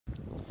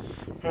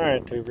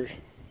Alright, tubers.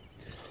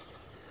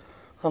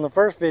 On the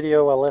first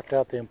video I left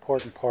out the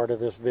important part of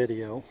this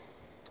video,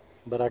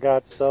 but I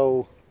got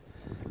so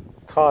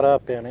caught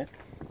up in it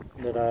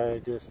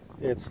that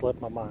it slipped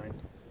my mind.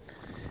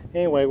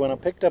 Anyway, when I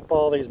picked up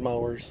all these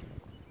mowers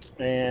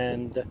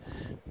and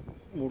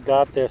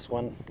got this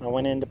one, I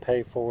went in to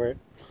pay for it,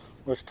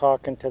 was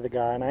talking to the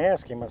guy, and I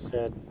asked him, I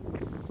said,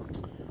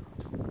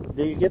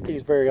 do you get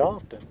these very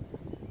often?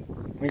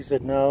 He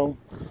said, no,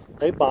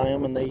 they buy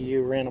them and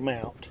you rent them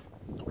out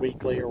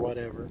weekly or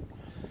whatever,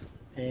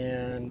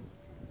 and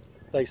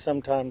they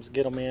sometimes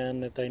get them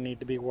in that they need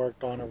to be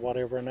worked on or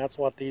whatever, and that's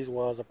what these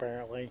was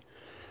apparently.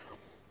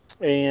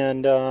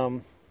 And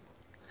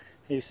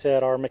he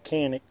said our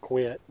mechanic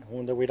quit,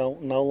 that we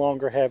don't no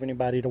longer have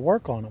anybody to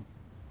work on them.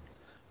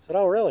 I said,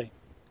 oh really?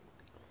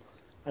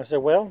 I said,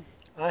 well,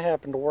 I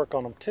happen to work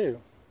on them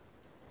too.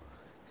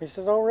 He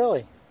says, oh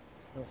really?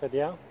 I said,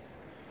 yeah.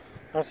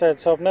 I said,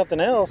 so if nothing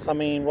else, I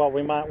mean, what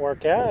we might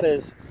work out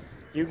is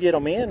you get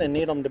them in and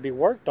need them to be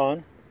worked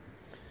on,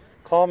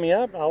 call me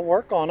up, I'll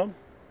work on them.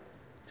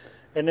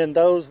 And then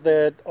those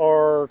that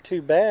are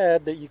too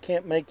bad that you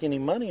can't make any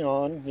money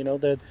on, you know,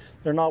 that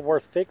they're not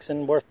worth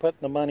fixing, worth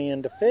putting the money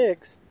in to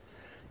fix,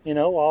 you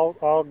know,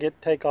 I'll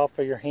take off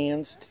of your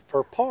hands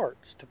for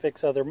parts to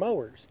fix other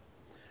mowers.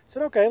 I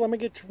said, okay, let me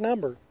get your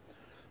number.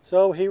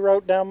 So he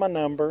wrote down my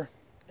number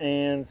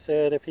and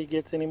said if he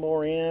gets any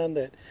more in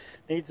that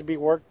needs to be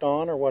worked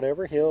on or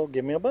whatever, he'll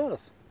give me a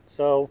buzz.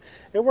 So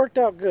it worked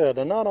out good.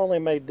 I not only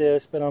made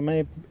this, but I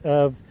may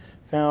have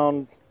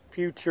found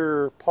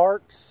future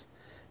parts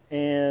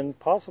and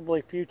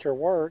possibly future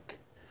work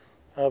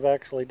of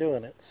actually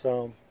doing it.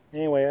 So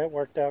anyway, it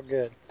worked out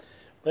good.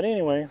 But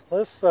anyway,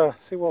 let's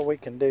see what we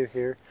can do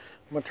here.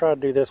 I'm going to try to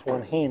do this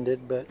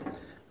one-handed, but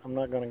I'm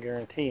not going to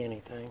guarantee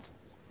anything.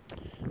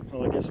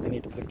 Well, I guess we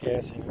need to put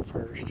gas in it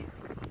first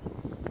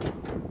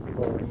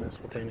before we mess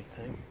with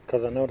anything,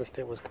 because I noticed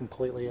it was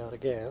completely out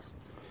of gas.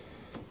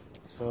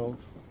 So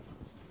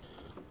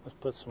let's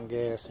put some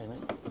gas in it.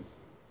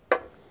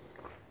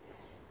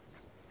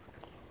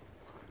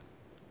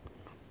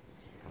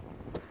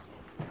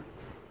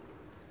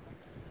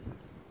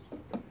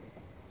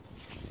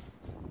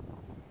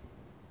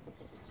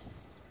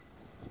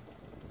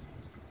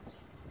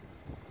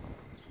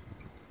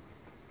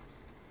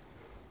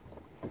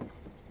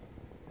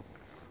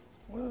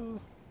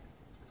 Well,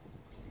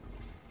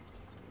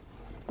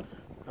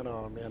 that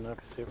ought to be enough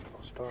to see if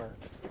it'll start.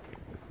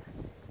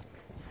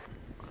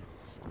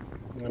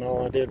 And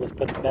all I did was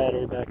put the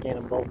battery back in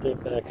and bolt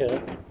it back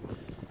up.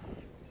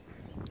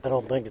 I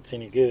don't think it's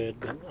any good,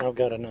 but I've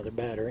got another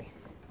battery.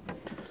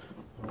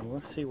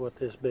 Let's see what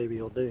this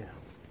baby will do.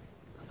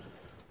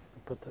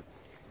 Put the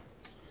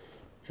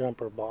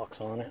jumper box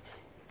on it.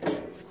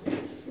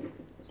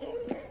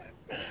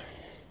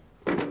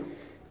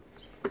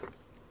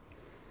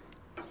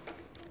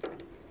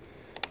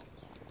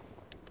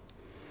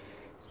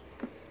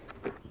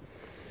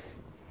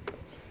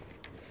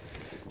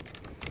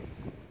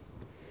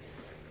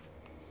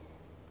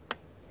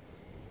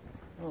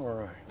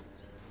 Alright.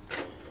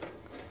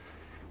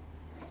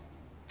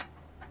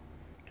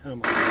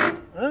 Come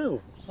on.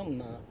 Oh,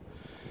 something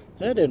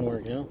that didn't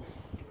work out.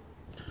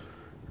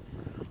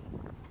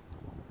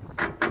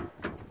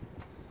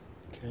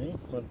 Okay,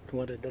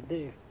 what did I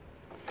do?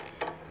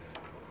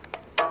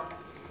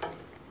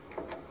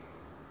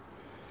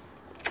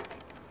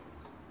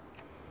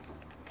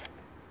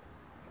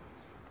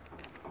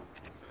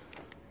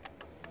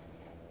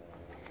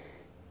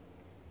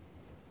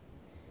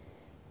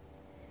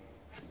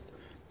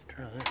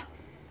 Try that.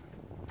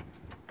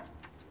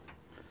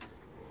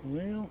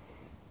 Well,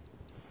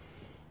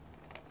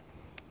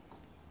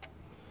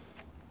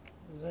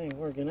 this ain't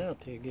working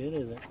out too good,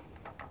 is it?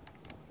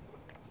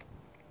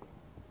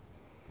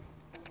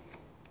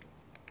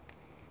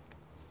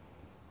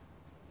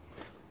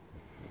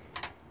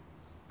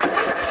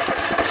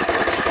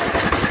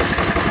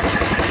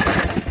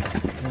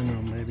 I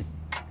know, maybe.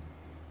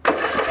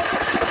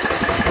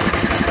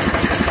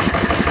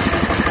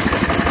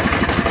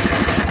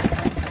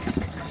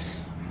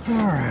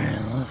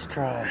 Alright, let's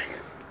try.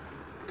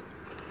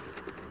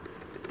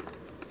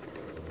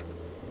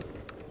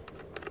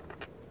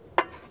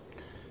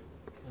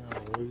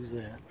 I'll lose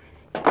that.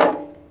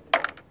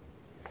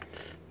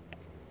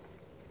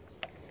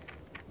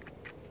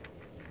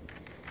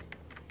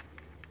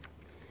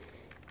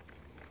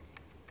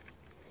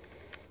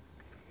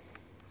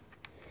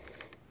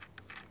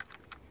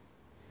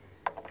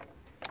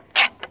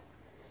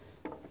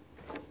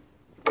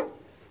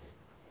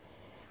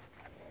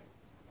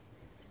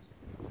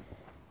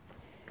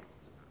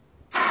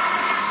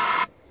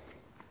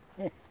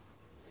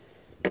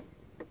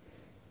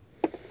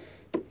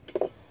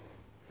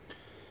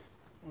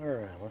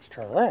 Alright, let's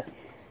try that.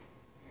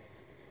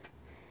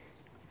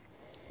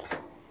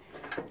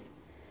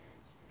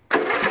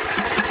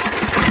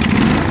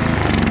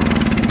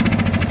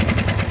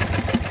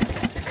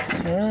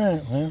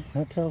 Alright, well,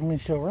 that tells me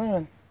she'll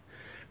run.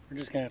 We're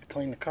just going to have to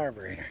clean the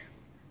carburetor.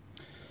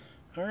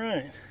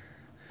 Alright,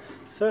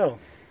 so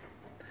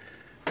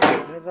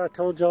As I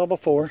told y'all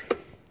before,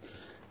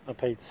 I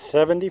paid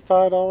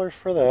 $75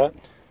 for that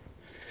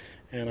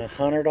and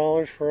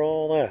 $100 for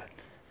all that.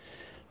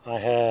 I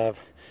have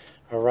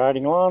a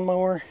riding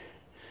lawnmower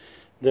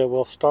that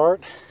will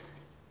start,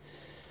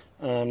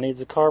 needs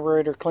the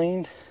carburetor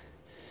cleaned.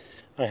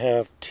 I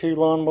have 2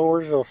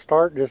 lawnmowers that'll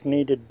start, just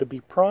needed to be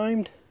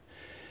primed.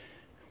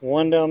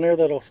 One down there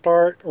that'll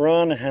start,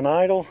 run, and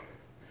idle,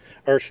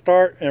 or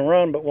start and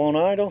run but won't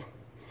idle.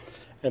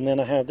 And then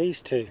I have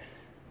these 2.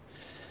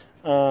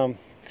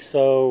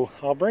 So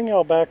I'll bring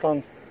y'all back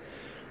on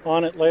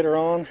it later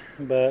on,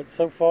 but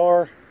so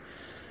far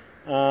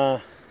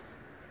I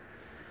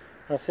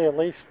see at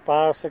least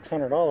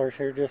 $500–600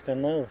 here just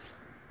in those.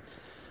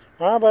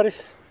 Alright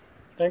buddies,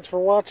 thanks for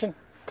watching,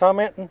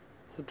 commenting,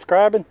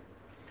 subscribing.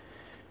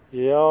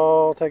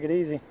 Y'all take it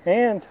easy.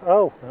 And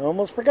oh, I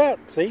almost forgot,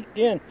 see,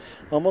 again,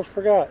 almost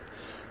forgot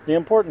the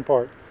important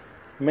part.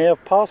 May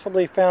have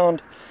possibly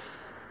found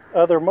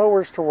other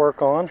mowers to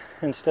work on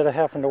instead of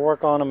having to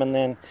work on them and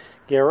then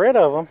get rid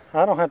of them.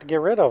 I don't have to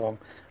get rid of them.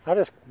 I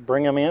just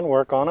bring them in,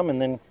 work on them,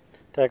 and then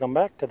take them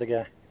back to the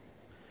guy.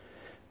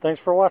 Thanks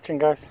for watching,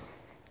 guys.